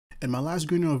In my last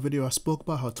Green Arrow video, I spoke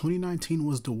about how 2019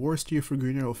 was the worst year for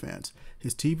Green Arrow fans.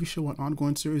 His TV show and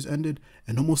ongoing series ended,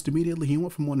 and almost immediately he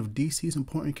went from one of DC's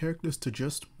important characters to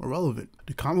just irrelevant.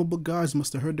 The comic book guys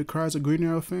must have heard the cries of Green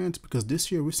Arrow fans, because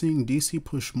this year we're seeing DC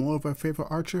push more of our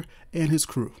favorite Archer and his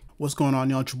crew. What's going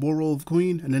on, y'all? It's your boy Roliver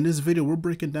Queen, and in this video we're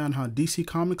breaking down how DC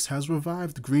Comics has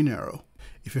revived Green Arrow.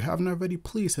 If you haven't already,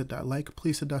 please hit that like,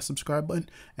 please hit that subscribe button,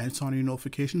 and turn on your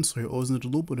notifications so you're always in the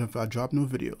loop whenever I drop new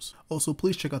videos. Also,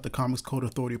 please check out the Comics Code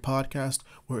Authority podcast,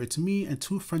 where it's me and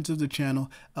two friends of the channel,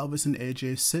 Elvis and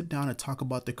AJ, sit down and talk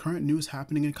about the current news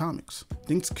happening in comics.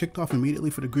 Things kicked off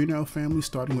immediately for the Green Arrow family,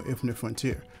 starting with Infinite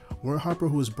Frontier, where Harper,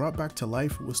 who was brought back to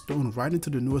life, was thrown right into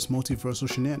the newest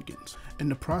multiversal shenanigans. In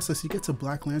the process, he gets a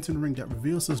Black Lantern ring that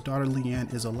reveals his daughter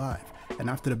Leanne is alive, and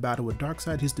after the battle with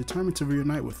Darkseid, he's determined to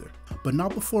reunite with her. But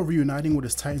not before reuniting with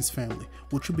his Titans family,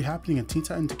 which will be happening in Teen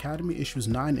Titans Academy issues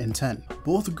 9 and 10.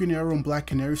 Both Green Arrow and Black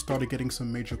Canary started getting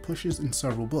some major pushes in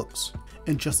several books.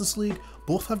 In Justice League,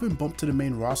 both have been bumped to the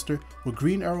main roster, with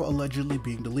Green Arrow allegedly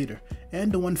being the leader,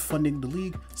 and the one funding the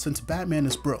league since Batman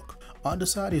is broke. On the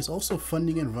side, he's also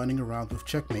funding and running around with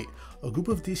Checkmate, a group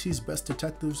of DC's best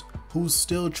detectives who's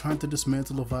still trying to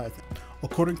dismantle Leviathan.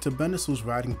 According to Bendis, who's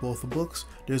writing both the books,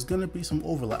 there's gonna be some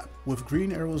overlap, with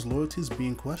Green Arrow's loyalties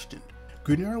being questioned.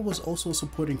 Green Arrow was also a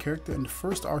supporting character in the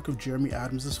first arc of Jeremy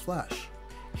Adams' Flash.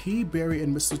 He, Barry,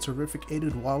 and Mr. Terrific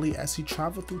aided Wally as he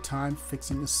traveled through time,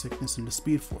 fixing his sickness in the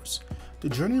Speed Force. The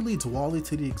journey leads Wally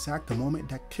to the exact moment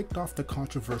that kicked off the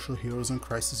controversial Heroes in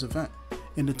Crisis event.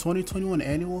 In the 2021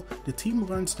 annual, the team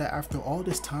learns that after all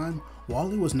this time,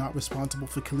 Wally was not responsible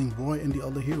for killing Roy and the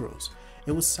other heroes.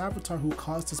 It was Savitar who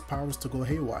caused his powers to go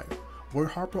haywire, where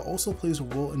Harper also plays a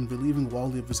role in relieving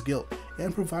Wally of his guilt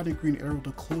and providing Green Arrow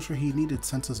the closure he needed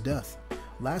since his death.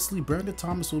 Lastly, Brandon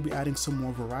Thomas will be adding some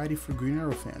more variety for Green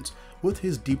Arrow fans with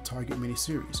his Deep Target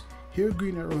miniseries. Here,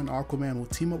 Green Arrow and Aquaman will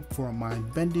team up for a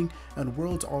mind-bending and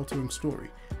world-altering story.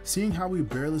 Seeing how we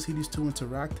barely see these two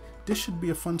interact, this should be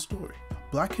a fun story.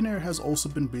 Black Canary has also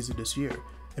been busy this year.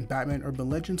 In Batman Urban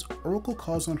Legends, Oracle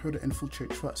calls on her to infiltrate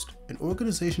Trust, an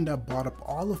organization that bought up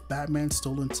all of Batman's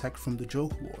stolen tech from the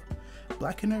Joke War.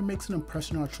 Black Canary makes an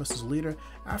impression on Trust's leader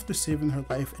after saving her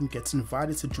life and gets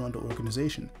invited to join the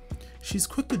organization. She's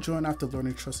quick to join after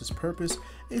learning Trust's purpose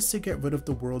is to get rid of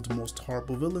the world's most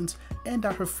horrible villains, and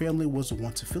that her family was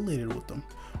once affiliated with them.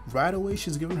 Right away,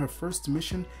 she's given her first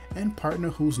mission and partner,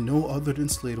 who's no other than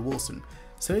Slade Wilson,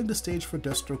 setting the stage for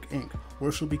Deathstroke Inc.,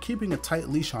 where she'll be keeping a tight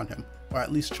leash on him, or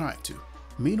at least trying to.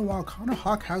 Meanwhile, Connor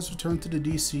Hawke has returned to the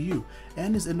DCU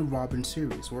and is in the Robin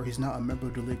series, where he's now a member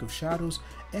of the League of Shadows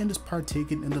and is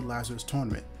partaking in the Lazarus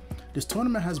Tournament. This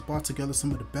tournament has brought together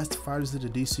some of the best fighters of the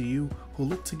DCU who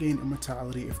look to gain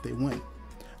immortality if they win.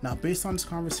 Now, based on this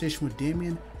conversation with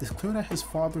Damian, it's clear that his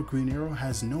father, Green Arrow,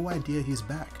 has no idea he's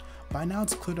back. By now,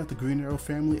 it's clear that the Green Arrow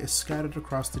family is scattered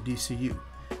across the DCU.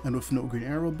 And with no Green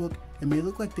Arrow book, it may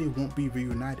look like they won't be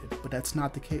reunited, but that's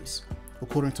not the case.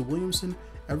 According to Williamson,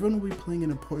 everyone will be playing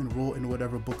an important role in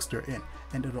whatever books they're in,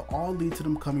 and it'll all lead to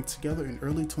them coming together in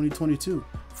early 2022.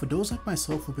 For those like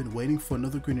myself who've been waiting for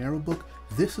another Green Arrow book,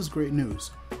 this is great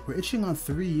news. We're itching on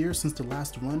 3 years since the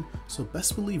last run, so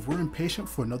best believe we're impatient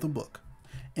for another book.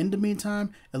 In the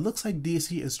meantime, it looks like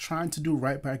DC is trying to do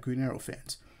right by Green Arrow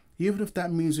fans, even if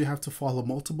that means you have to follow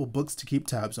multiple books to keep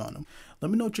tabs on them. Let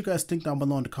me know what you guys think down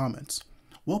below in the comments.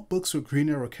 What books with Green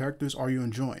Arrow characters are you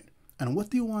enjoying? And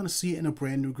what do you want to see in a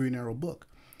brand new Green Arrow book?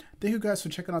 Thank you guys for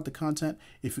checking out the content.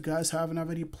 If you guys haven't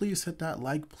already, please hit that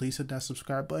like, please hit that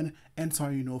subscribe button, and turn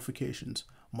on your notifications.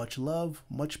 Much love,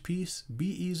 much peace, be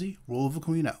easy, Roliver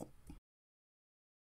Queen out.